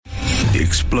The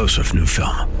explosive new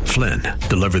film, Flynn,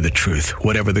 deliver the truth,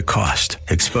 whatever the cost,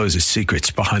 exposes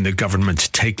secrets behind the government's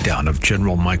takedown of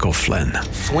General Michael Flynn.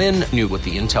 Flynn knew what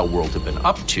the intel world had been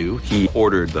up to. He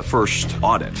ordered the first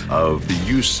audit of the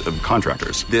use of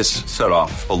contractors. This set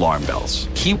off alarm bells.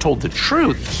 He told the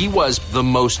truth. He was the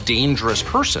most dangerous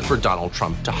person for Donald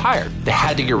Trump to hire. They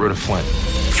had to get rid of Flynn.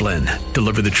 Flynn,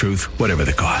 deliver the truth, whatever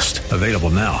the cost. Available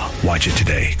now. Watch it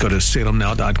today. Go to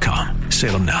salemnow.com.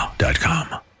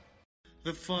 salemnow.com.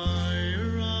 The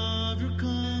fire of your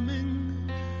coming,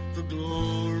 the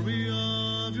glory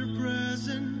of your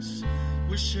presence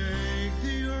will shake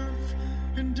the earth,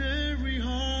 and every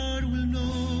heart will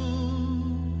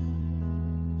know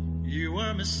you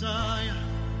are Messiah,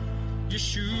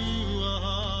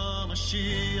 Yeshua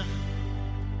Mashiach,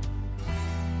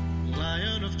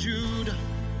 Lion of Judah,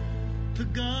 the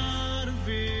God of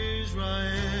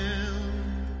Israel.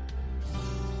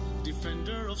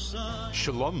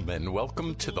 Shalom and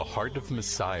welcome to the Heart of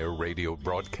Messiah radio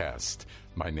broadcast.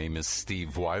 My name is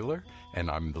Steve Weiler and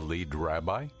I'm the lead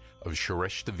rabbi of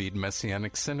Shoresh David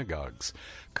Messianic Synagogues.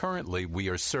 Currently, we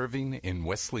are serving in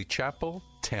Wesley Chapel,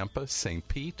 Tampa, St.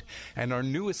 Pete, and our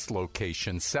newest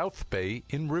location, South Bay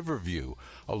in Riverview,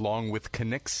 along with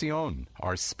Conexión,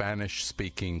 our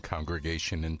Spanish-speaking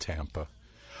congregation in Tampa.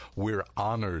 We're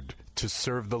honored to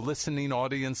serve the listening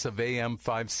audience of AM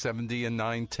 570 and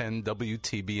 910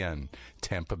 WTBN,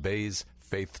 Tampa Bay's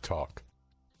Faith Talk.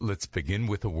 Let's begin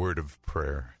with a word of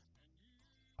prayer.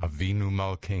 Avinu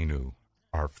Malkeinu,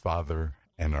 our Father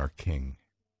and our King.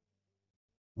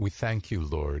 We thank you,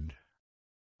 Lord,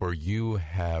 for you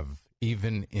have,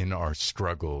 even in our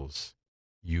struggles,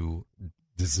 you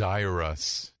desire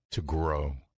us to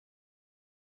grow.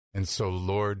 And so,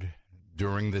 Lord,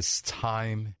 during this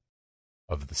time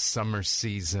of the summer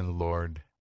season, Lord,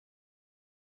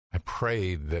 I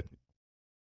pray that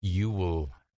you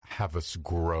will have us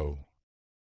grow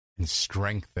and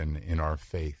strengthen in our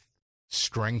faith,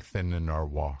 strengthen in our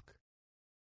walk,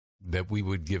 that we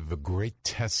would give a great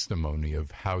testimony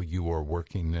of how you are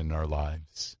working in our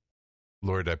lives.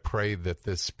 Lord, I pray that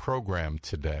this program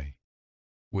today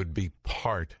would be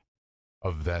part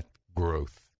of that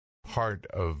growth, part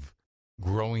of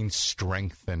growing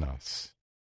strength in us.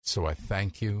 So I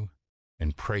thank you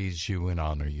and praise you and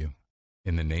honor you.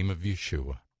 In the name of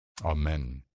Yeshua,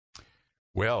 amen.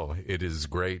 Well, it is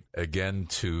great again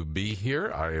to be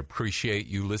here. I appreciate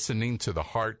you listening to the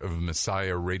Heart of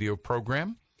Messiah radio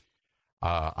program.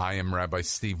 I am Rabbi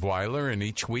Steve Weiler, and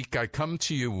each week I come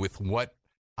to you with what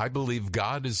I believe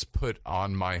God has put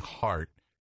on my heart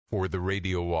for the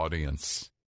radio audience.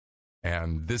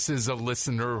 And this is a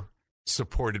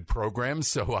listener-supported program,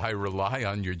 so I rely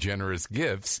on your generous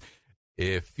gifts.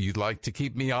 If you'd like to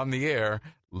keep me on the air,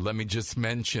 let me just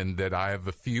mention that I have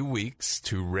a few weeks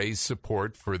to raise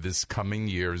support for this coming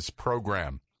year's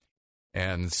program.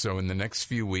 And so in the next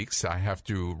few weeks, I have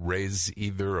to raise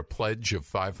either a pledge of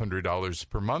 $500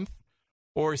 per month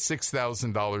or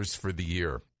 $6,000 for the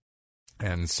year.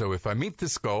 And so if I meet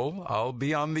this goal, I'll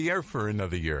be on the air for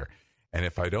another year. And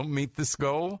if I don't meet this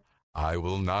goal, I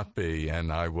will not be,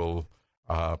 and I will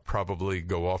probably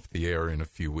go off the air in a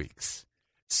few weeks.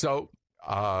 So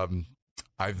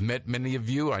I've met many of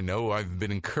you. I know I've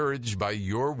been encouraged by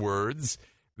your words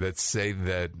that say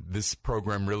that this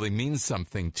program really means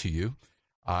something to you.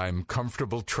 I'm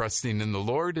comfortable trusting in the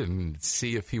Lord and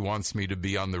see if he wants me to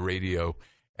be on the radio.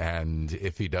 And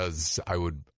if he does, I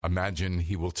would imagine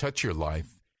he will touch your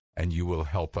life and you will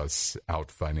help us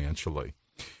out financially.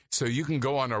 So you can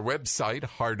go on our website,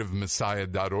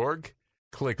 heartofmessiah.org,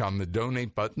 click on the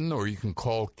donate button, or you can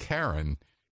call Karen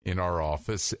in our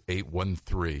office,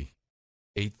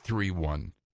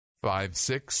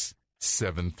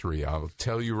 813-831-5673. I'll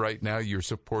tell you right now, your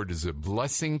support is a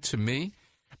blessing to me,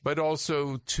 but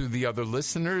also to the other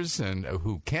listeners and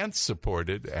who can't support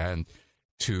it, and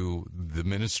to the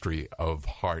ministry of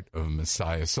Heart of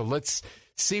Messiah. So let's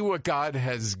see what God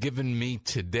has given me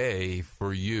today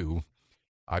for you.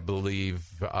 I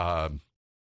believe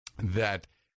that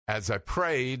as I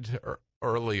prayed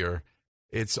earlier,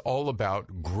 it's all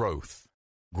about growth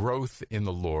in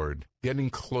the Lord, getting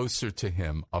closer to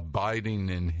him, abiding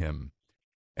in him.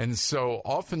 And so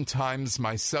oftentimes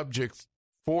my subject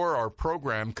for our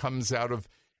program comes out of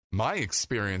my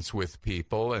experience with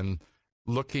people and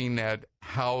looking at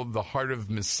how the Heart of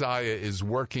Messiah is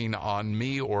working on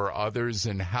me or others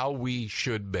and how we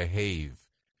should behave.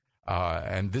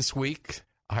 And this week,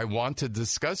 I want to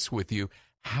discuss with you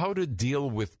how to deal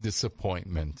with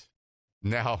disappointment.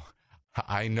 Now,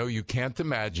 I know you can't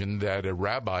imagine that a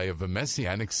rabbi of a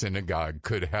Messianic synagogue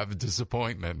could have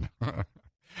disappointment,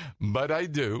 but I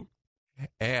do.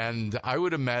 And I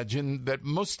would imagine that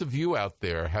most of you out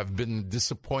there have been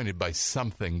disappointed by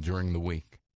something during the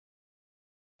week.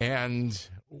 And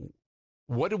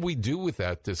what do we do with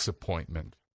that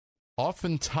disappointment?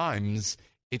 Oftentimes,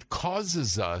 it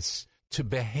causes us to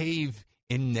behave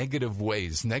in negative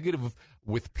ways, negative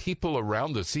with people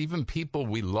around us, even people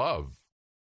we love.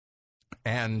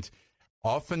 And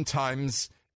oftentimes,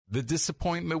 the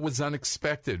disappointment was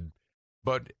unexpected.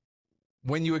 But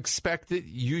when you expect it,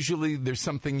 usually there's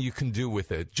something you can do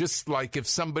with it. Just like if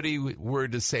somebody were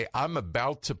to say, I'm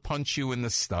about to punch you in the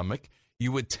stomach,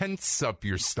 you would tense up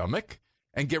your stomach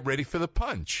and get ready for the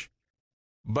punch.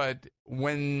 But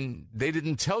when they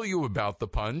didn't tell you about the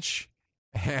punch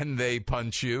and they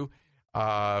punch you,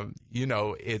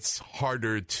 it's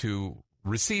harder to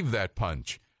receive that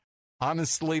punch.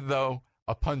 Honestly, though,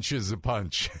 a punch is a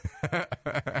punch.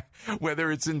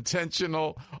 Whether it's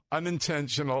intentional,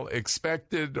 unintentional,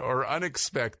 expected, or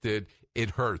unexpected,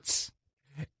 it hurts.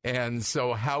 And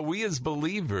so how we as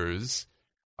believers,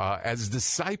 as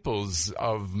disciples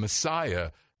of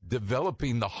Messiah,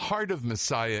 developing the heart of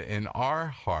Messiah in our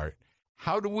heart,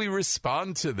 how do we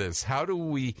respond to this? How do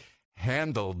we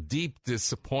handle deep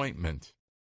disappointment,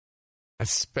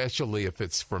 especially if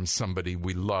it's from somebody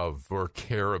we love or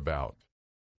care about?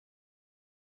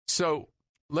 So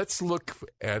let's look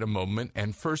at a moment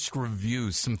and first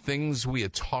review some things we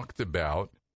had talked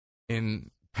about in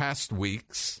past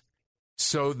weeks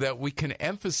so that we can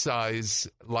emphasize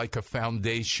like a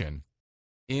foundation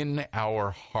in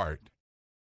our heart.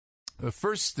 The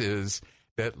first is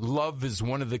that love is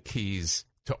one of the keys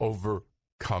to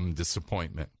overcome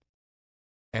disappointment.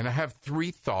 And I have 3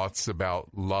 thoughts about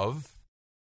love.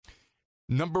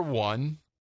 Number 1,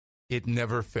 it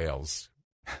never fails.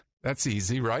 That's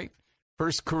easy, right?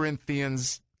 1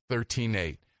 Corinthians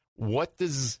 13:8. What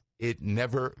does it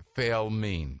never fail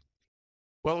mean?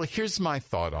 Well, here's my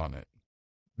thought on it.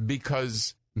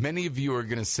 Because many of you are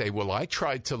going to say, well, I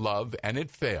tried to love and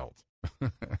it failed.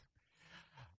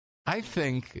 I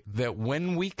think that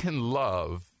when we can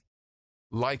love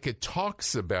like it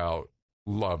talks about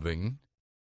loving,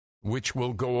 which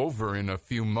we'll go over in a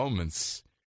few moments,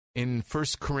 in 1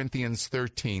 Corinthians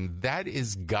 13, that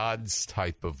is God's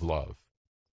type of love.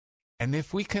 And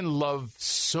if we can love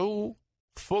so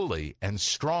fully and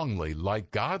strongly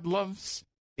like God loves,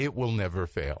 it will never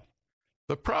fail.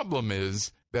 The problem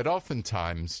is that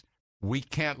oftentimes we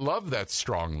can't love that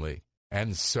strongly,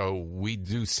 and so we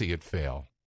do see it fail.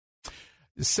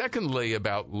 Secondly,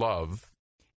 about love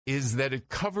is that it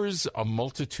covers a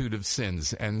multitude of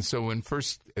sins. And so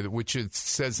which it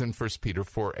says in 1 Peter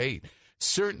 4:8,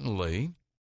 certainly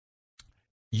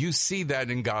you see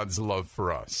that in God's love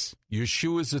for us.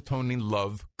 Yeshua's atoning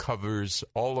love covers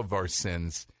all of our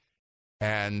sins.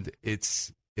 And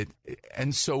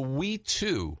so we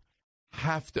too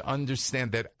have to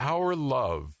understand that our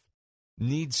love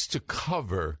needs to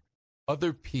cover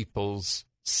other people's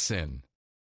sin.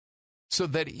 So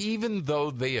that even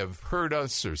though they have hurt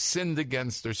us or sinned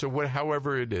against us or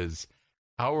however it is,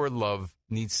 our love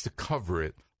needs to cover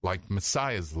it like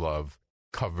Messiah's love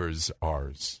covers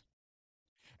ours.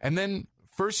 And then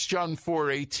 1 John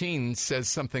 4:18 says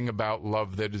something about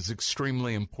love that is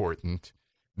extremely important.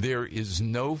 There is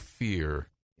no fear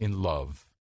in love,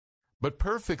 but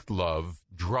perfect love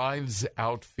drives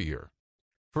out fear.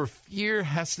 For fear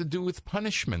has to do with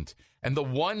punishment, and the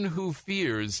one who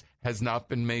fears has not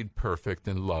been made perfect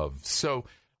in love. So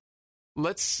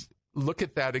let's look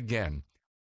at that again.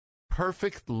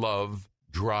 Perfect love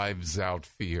drives out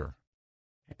fear.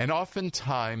 And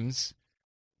oftentimes,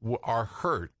 our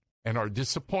hurt and our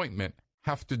disappointment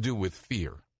have to do with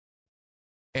fear.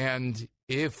 And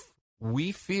if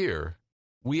we fear,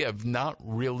 we have not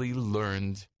really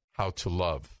learned how to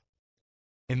love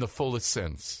in the fullest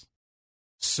sense.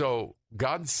 So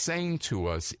God's saying to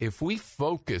us, if we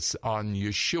focus on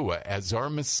Yeshua as our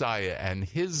Messiah and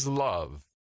his love,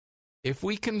 if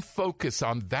we can focus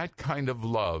on that kind of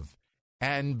love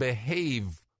and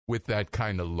behave with that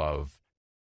kind of love,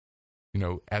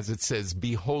 as it says,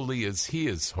 be holy as he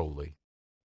is holy,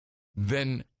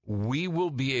 then we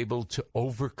will be able to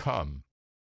overcome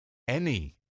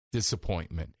any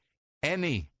disappointment,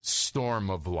 any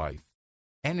storm of life,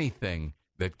 anything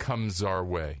that comes our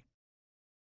way.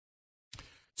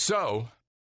 So,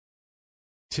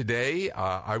 today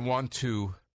I want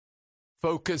to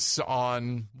focus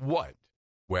on what?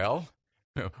 Well,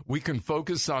 we can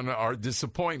focus on our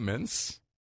disappointments,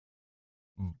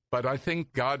 but I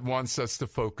think God wants us to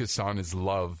focus on his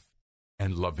love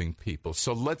and loving people.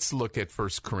 So let's look at 1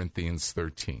 Corinthians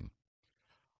 13.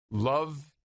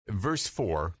 Love, verse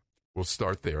 4, we'll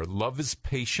start there. Love is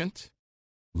patient.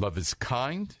 Love is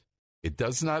kind. It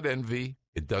does not envy.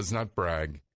 It does not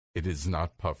brag. It is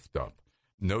not puffed up.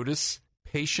 Notice,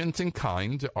 patient and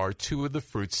kind are two of the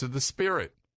fruits of the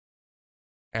Spirit.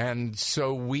 And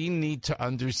so we need to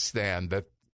understand that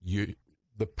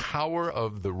the power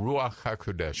of the Ruach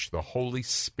HaKodesh, the Holy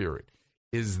Spirit,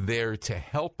 is there to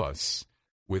help us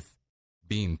with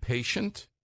being patient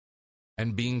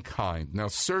and being kind. Now,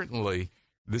 certainly,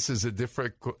 this is a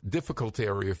difficult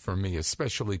area for me,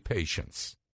 especially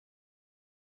patience.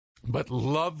 But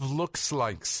love looks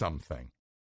like something.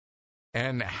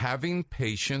 And having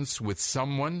patience with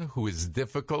someone who is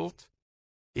difficult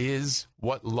is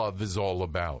what love is all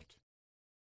about.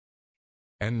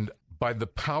 And by the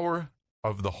power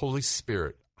of the Holy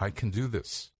Spirit, I can do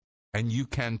this. And you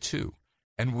can too.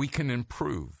 And we can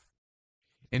improve.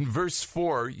 In verse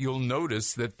 4, you'll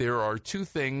notice that there are two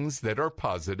things that are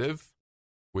positive,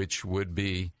 which would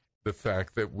be the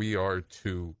fact that we are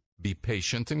to be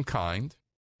patient and kind.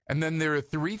 And then there are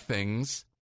three things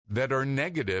that are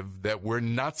negative that we're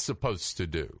not supposed to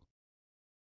do.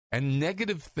 And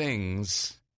negative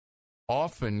things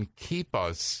often keep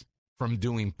us from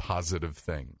doing positive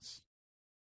things.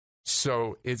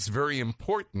 So it's very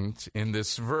important in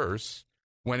this verse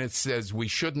when it says we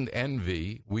shouldn't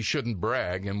envy, we shouldn't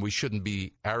brag, and we shouldn't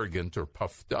be arrogant or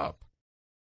puffed up.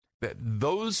 That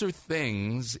those are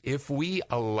things, if we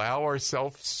allow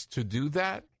ourselves to do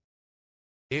that,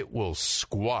 it will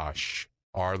squash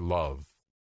our love.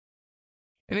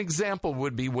 An example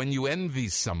would be when you envy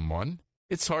someone,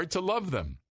 it's hard to love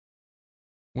them.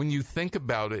 When you think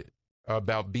about it,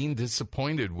 about being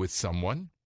disappointed with someone,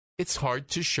 it's hard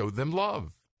to show them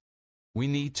love. We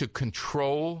need to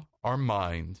control our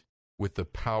mind with the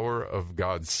power of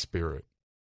God's Spirit.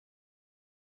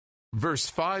 Verse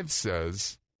 5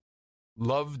 says,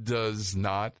 love does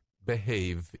not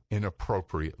behave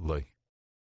inappropriately.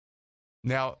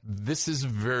 Now, this is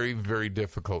very, very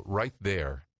difficult right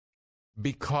there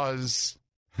because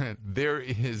there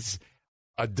is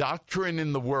a doctrine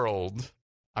in the world,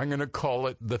 I'm going to call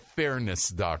it the fairness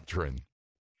doctrine.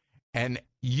 And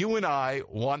you and I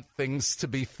want things to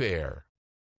be fair.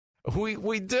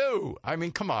 We do. I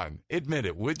mean, come on, admit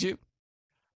it, would you?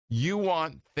 You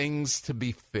want things to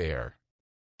be fair.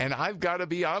 And I've got to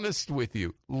be honest with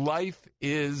you. Life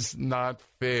is not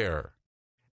fair.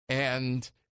 And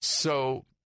so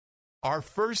our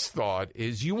first thought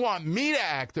is, you want me to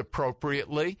act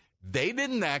appropriately. They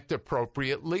didn't act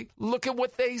appropriately. Look at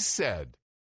what they said.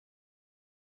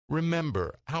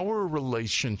 Remember, our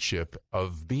relationship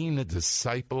of being a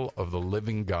disciple of the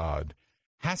living God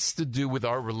has to do with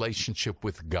our relationship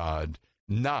with God,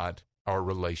 not our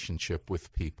relationship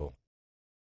with people.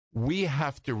 We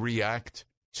have to react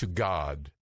to God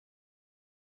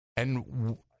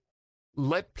and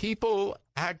let people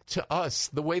act to us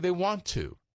the way they want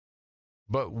to.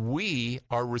 But we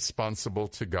are responsible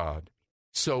to God.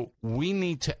 So we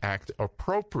need to act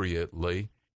appropriately,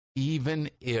 even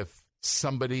if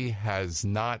somebody has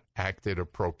not acted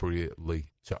appropriately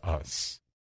to us.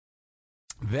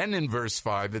 Then in verse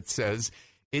 5, it says,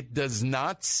 it does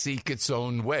not seek its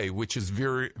own way, which is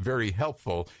very, very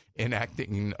helpful in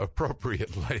acting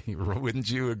appropriately. Wouldn't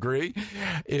you agree?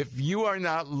 If you are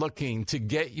not looking to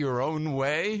get your own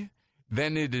way,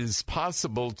 then it is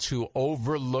possible to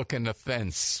overlook an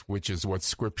offense, which is what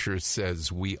Scripture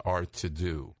says we are to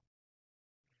do.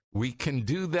 We can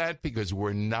do that because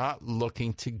we're not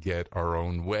looking to get our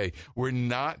own way. We're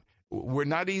not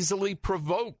easily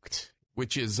provoked,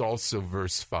 which is also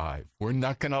verse 5. We're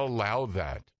not going to allow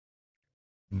that.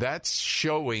 That's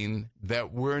showing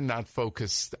that we're not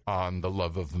focused on the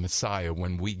love of the Messiah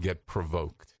when we get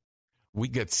provoked. We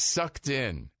get sucked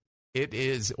in. It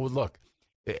is, well, look,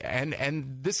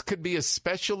 and this could be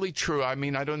especially true. I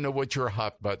mean, I don't know what your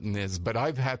hot button is, but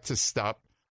I've had to stop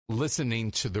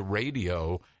listening to the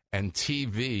radio and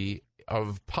TV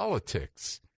of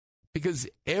politics because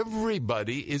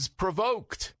everybody is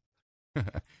provoked.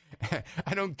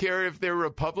 I don't care if they're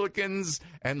Republicans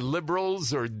and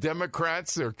liberals or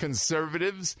Democrats or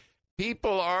conservatives.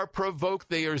 People are provoked.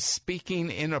 They are speaking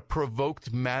in a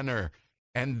provoked manner.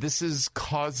 And this is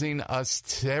causing us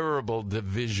terrible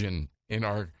division in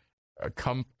our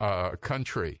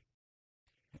country.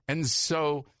 And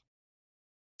so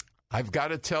I've got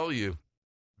to tell you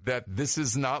that this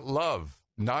is not love,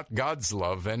 not God's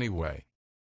love anyway.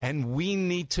 And we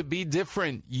need to be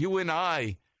different. You and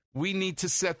I, we need to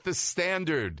set the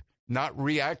standard, not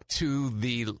react to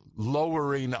the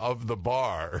lowering of the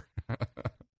bar.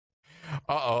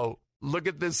 Look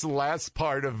at this last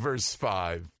part of verse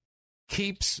 5.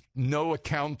 Keeps no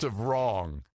account of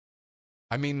wrong.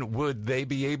 I mean, would they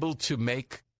be able to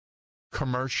make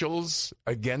commercials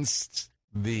against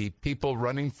the people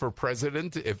running for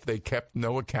president if they kept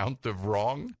no account of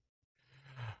wrong?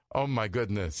 Oh, my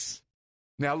goodness.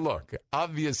 Now, look,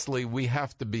 obviously we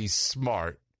have to be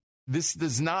smart. This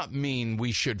does not mean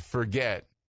we should forget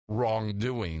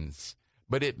wrongdoings,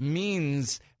 but it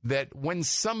means that when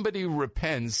somebody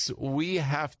repents, we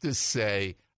have to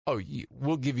say, oh,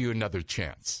 we'll give you another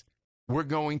chance. We're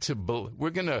going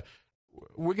to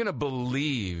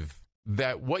believe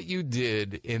that what you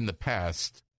did in the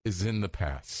past is in the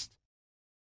past.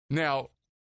 Now,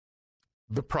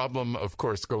 the problem, of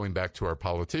course, going back to our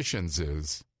politicians,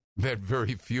 is that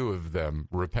very few of them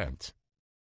repent.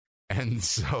 And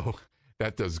so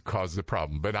that does cause the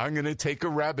problem. But I'm going to take a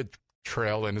rabbit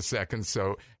trail in a second,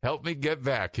 so help me get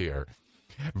back here.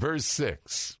 Verse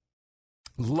 6,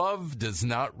 love does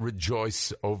not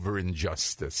rejoice over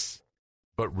injustice,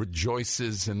 but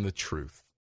rejoices in the truth.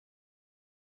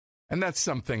 And that's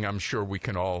something I'm sure we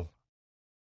can all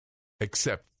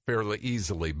accept fairly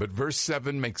easily. But verse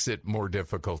 7 makes it more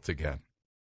difficult again.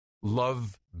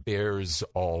 Love bears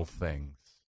all things.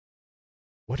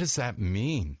 What does that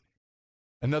mean?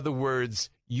 In other words,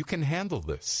 you can handle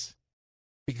this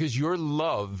because your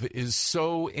love is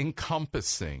so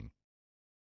encompassing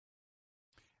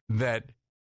that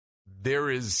there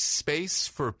is space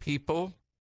for people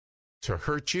to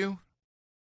hurt you,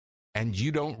 and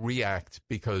you don't react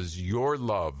because your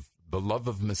love, the love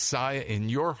of Messiah in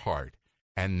your heart,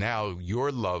 and now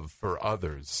your love for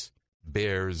others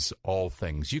bears all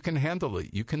things. You can handle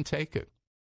it. You can take it.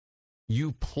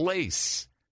 You place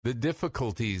the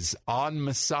difficulties on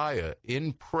Messiah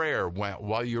in prayer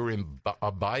while you're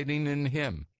abiding in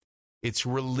him. It's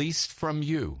released from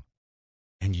you,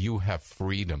 and you have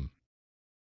freedom.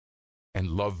 And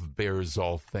love bears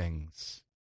all things.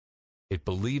 It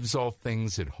believes all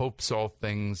things, it hopes all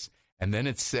things, and then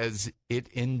it says it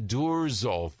endures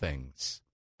all things.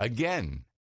 Again,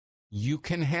 you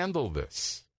can handle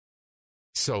this.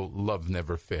 So love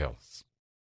never fails.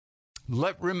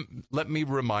 Let me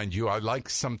remind you, I like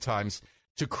sometimes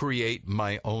to create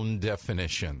my own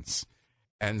definitions.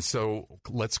 And so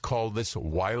let's call this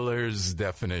Weiler's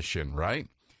definition, right?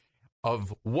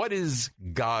 Of what is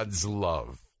God's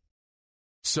love.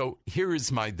 So here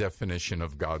is my definition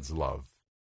of God's love.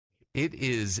 It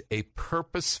is a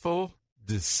purposeful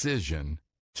decision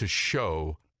to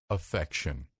show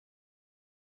affection.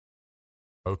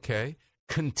 Okay?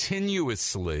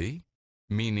 Continuously,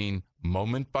 meaning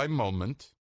moment by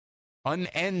moment,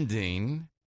 unending,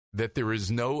 that there is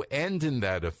no end in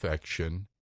that affection,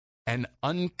 and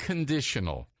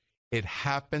unconditional. It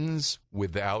happens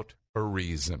without a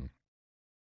reason.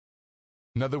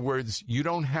 In other words, you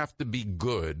don't have to be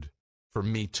good for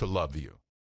me to love you.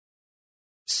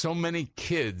 So many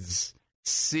kids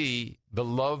see the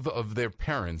love of their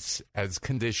parents as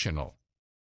conditional.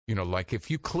 You know, like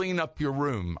if you clean up your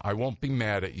room, I won't be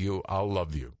mad at you, I'll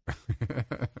love you.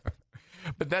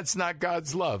 But that's not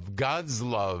God's love. God's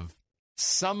love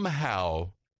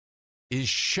somehow is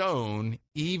shown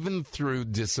even through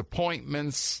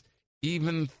disappointments,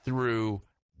 even through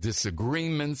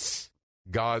disagreements.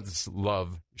 God's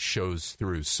love shows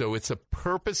through. So it's a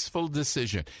purposeful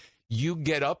decision. You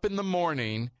get up in the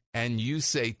morning and you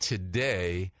say,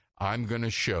 today I'm going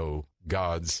to show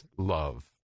God's love.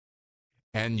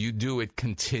 And you do it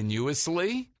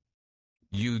continuously.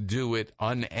 You do it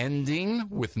unending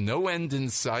with no end in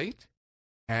sight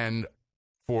and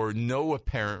for no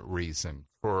apparent reason.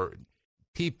 For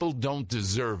people don't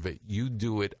deserve it. You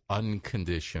do it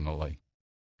unconditionally.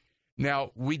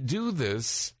 Now, we do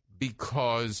this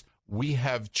because we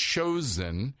have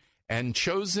chosen, and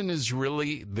chosen is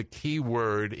really the key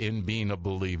word in being a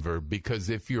believer, because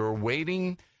if you're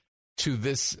waiting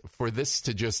for this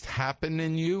to just happen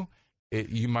in you,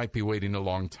 you might be waiting a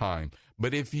long time.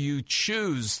 But if you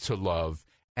choose to love,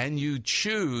 and you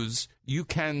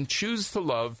can choose to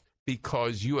love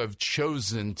because you have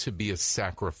chosen to be a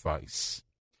sacrifice.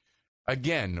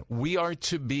 Again, we are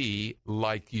to be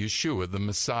like Yeshua, the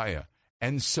Messiah.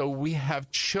 And so we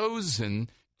have chosen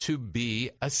to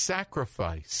be a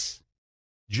sacrifice,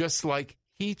 just like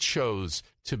he chose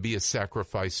to be a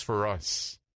sacrifice for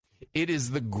us. It is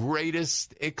the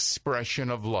greatest expression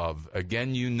of love.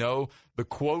 Again, you know the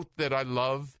quote that I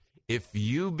love, if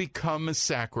you become a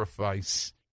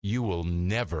sacrifice, you will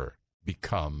never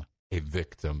become a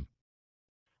victim.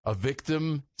 A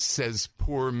victim says,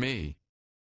 poor me.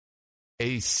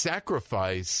 A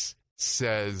sacrifice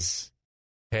says,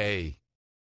 hey,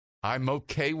 I'm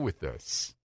okay with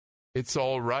this. It's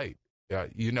all right.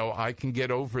 I can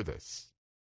get over this.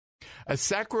 A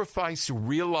sacrifice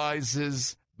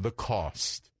realizes the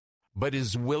cost, but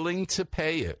is willing to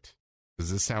pay it.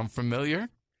 Does this sound familiar?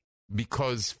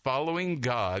 because following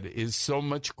God is so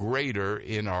much greater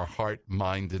in our heart,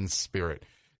 mind, and spirit.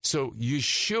 So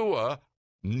Yeshua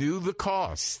knew the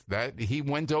cost, that he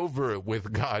went over it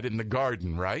with God in the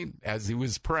garden, right? As he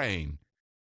was praying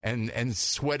and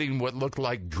sweating what looked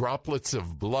like droplets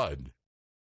of blood.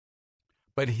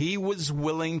 But he was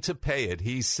willing to pay it.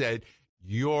 He said,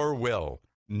 your will,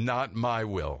 not my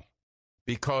will.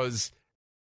 Because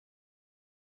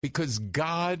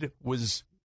God was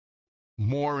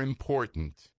more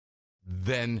important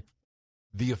than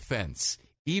the offense,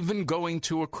 even going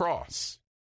to a cross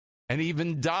and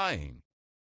even dying.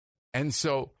 And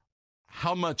so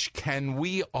how much can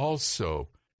we also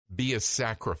be a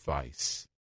sacrifice?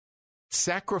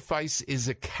 Sacrifice is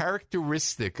a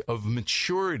characteristic of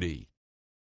maturity,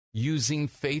 using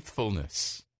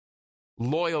faithfulness,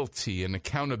 loyalty, and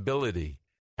accountability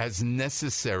as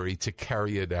necessary to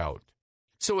carry it out.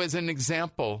 So as an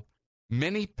example,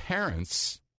 many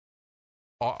parents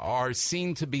are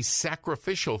seen to be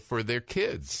sacrificial for their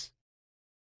kids.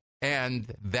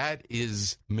 And that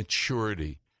is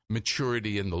maturity.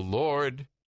 Maturity in the Lord,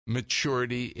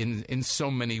 maturity in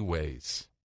so many ways.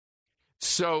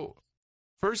 So,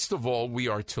 first of all, we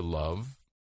are to love.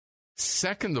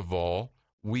 Second of all,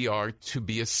 we are to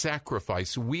be a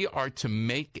sacrifice. We are to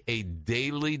make a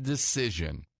daily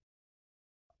decision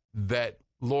that,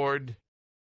 Lord,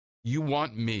 you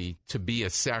want me to be a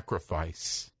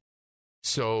sacrifice.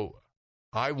 So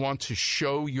I want to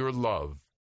show your love,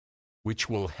 which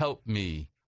will help me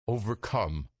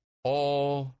overcome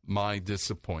all my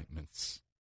disappointments.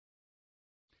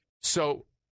 So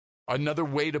another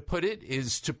way to put it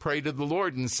is to pray to the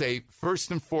Lord and say, first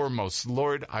and foremost,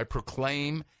 Lord, I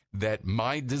proclaim that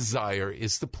my desire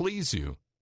is to please you.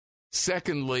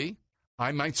 Secondly,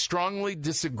 I might strongly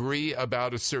disagree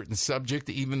about a certain subject,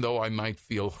 even though I might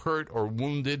feel hurt or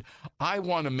wounded. I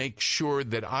want to make sure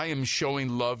that I am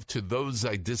showing love to those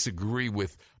I disagree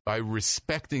with by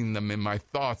respecting them in my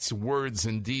thoughts, words,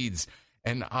 and deeds.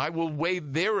 And I will weigh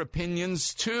their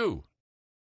opinions too.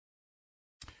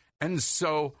 And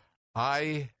so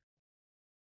I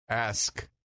ask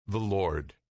the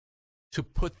Lord to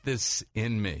put this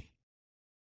in me.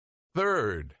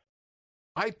 Third,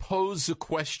 I pose a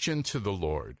question to the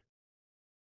Lord.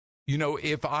 You know,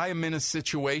 if I am in a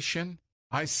situation,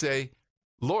 I say,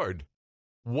 Lord,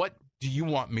 what do you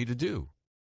want me to do?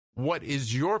 What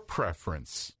is your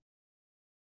preference?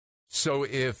 So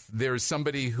if there's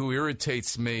somebody who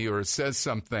irritates me or says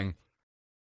something,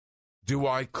 do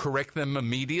I correct them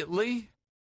immediately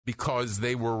because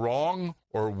they were wrong,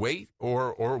 or wait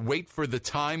for the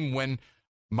time when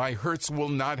my hurts will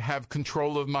not have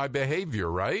control of my behavior,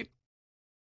 right?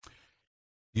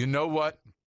 You know what?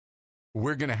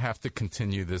 We're going to have to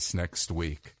continue this next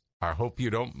week. I hope you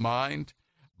don't mind,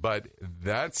 but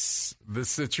that's the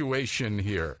situation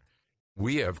here.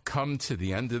 We have come to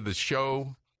the end of the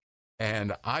show,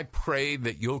 and I pray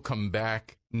that you'll come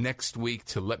back next week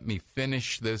to let me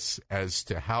finish this as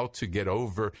to how to get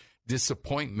over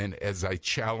disappointment as I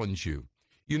challenge you.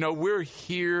 You know, we're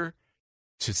here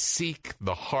to seek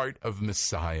the heart of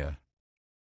Messiah.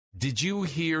 Did you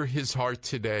hear his heart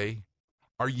today?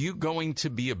 Are you going to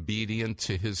be obedient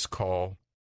to his call?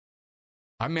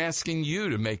 I'm asking you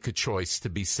to make a choice to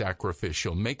be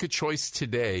sacrificial. Make a choice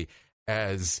today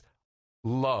as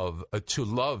to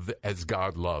love as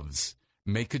God loves.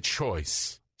 Make a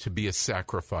choice to be a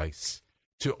sacrifice,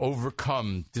 to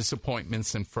overcome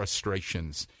disappointments and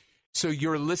frustrations. So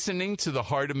you're listening to the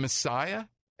Heart of Messiah,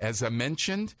 as I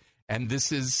mentioned, and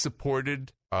this is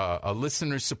supported, a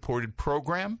listener-supported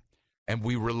program, and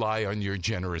we rely on your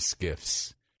generous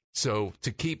gifts. So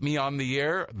to keep me on the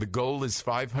air, the goal is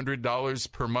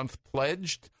 $500 per month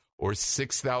pledged or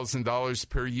 $6,000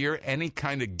 per year. Any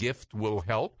kind of gift will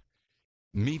help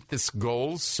meet this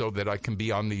goal so that I can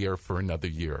be on the air for another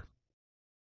year.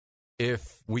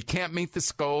 If we can't meet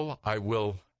this goal, I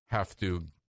will have to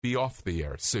be off the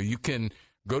air. So you can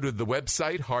go to the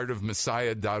website,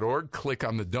 heartofmessiah.org, click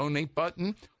on the donate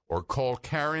button, or call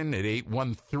Karen at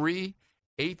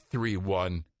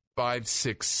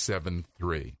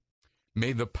 813-831-5673.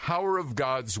 May the power of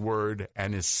God's word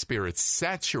and his spirit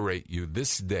saturate you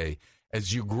this day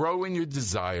as you grow in your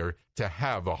desire to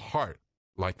have a heart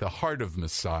like the heart of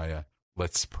Messiah.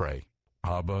 Let's pray.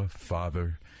 Abba,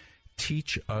 Father,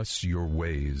 teach us your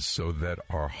ways so that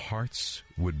our hearts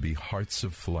would be hearts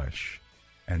of flesh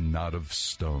and not of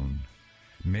stone.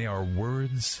 May our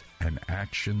words and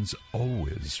actions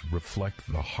always reflect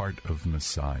the heart of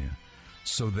Messiah,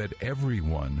 so that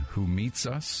everyone who meets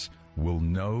us will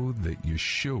know that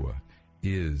Yeshua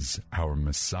is our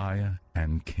Messiah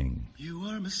and King. You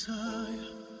are Messiah,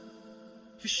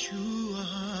 Yeshua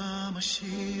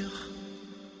HaMashiach,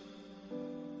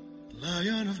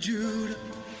 Lion of Judah,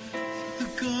 the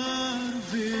God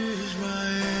of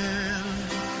Israel.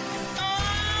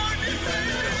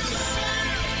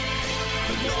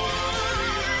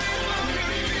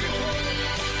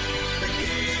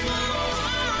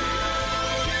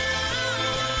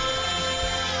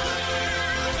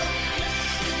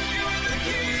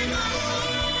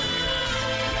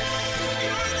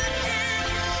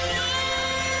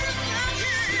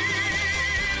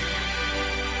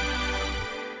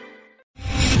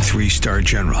 Three-star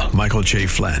General Michael J.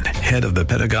 Flynn, head of the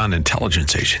Pentagon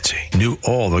Intelligence Agency, knew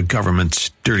all the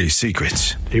government's dirty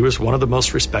secrets. He was one of the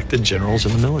most respected generals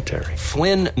in the military.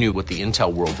 Flynn knew what the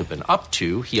intel world had been up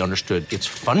to. He understood its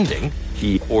funding.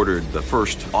 He ordered the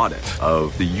first audit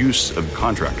of the use of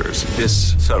contractors.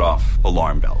 This set off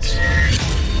alarm bells.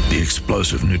 The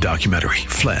explosive new documentary,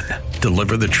 Flynn,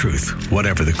 Deliver the Truth,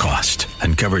 Whatever the Cost,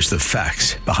 uncovers the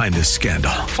facts behind this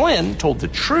scandal. Flynn told the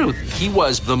truth. He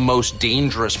was the most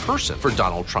dangerous person for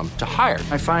Donald Trump to hire.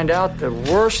 I find out the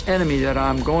worst enemy that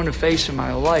I'm going to face in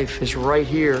my life is right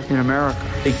here in America.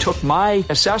 They took my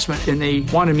assessment and they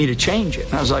wanted me to change it.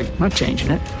 And I was like, I'm not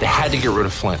changing it. They had to get rid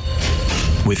of Flynn.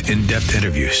 With in-depth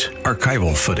interviews,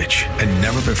 archival footage, and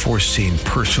never-before-seen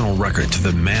personal records of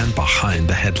the man behind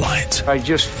the headlines. I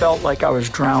just felt like I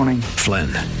was drowning. Flynn,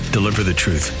 Deliver the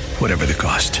Truth, Whatever the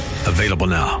Cost. Available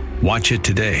now. Watch it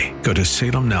today. Go to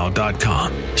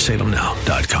salemnow.com.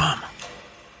 salemnow.com.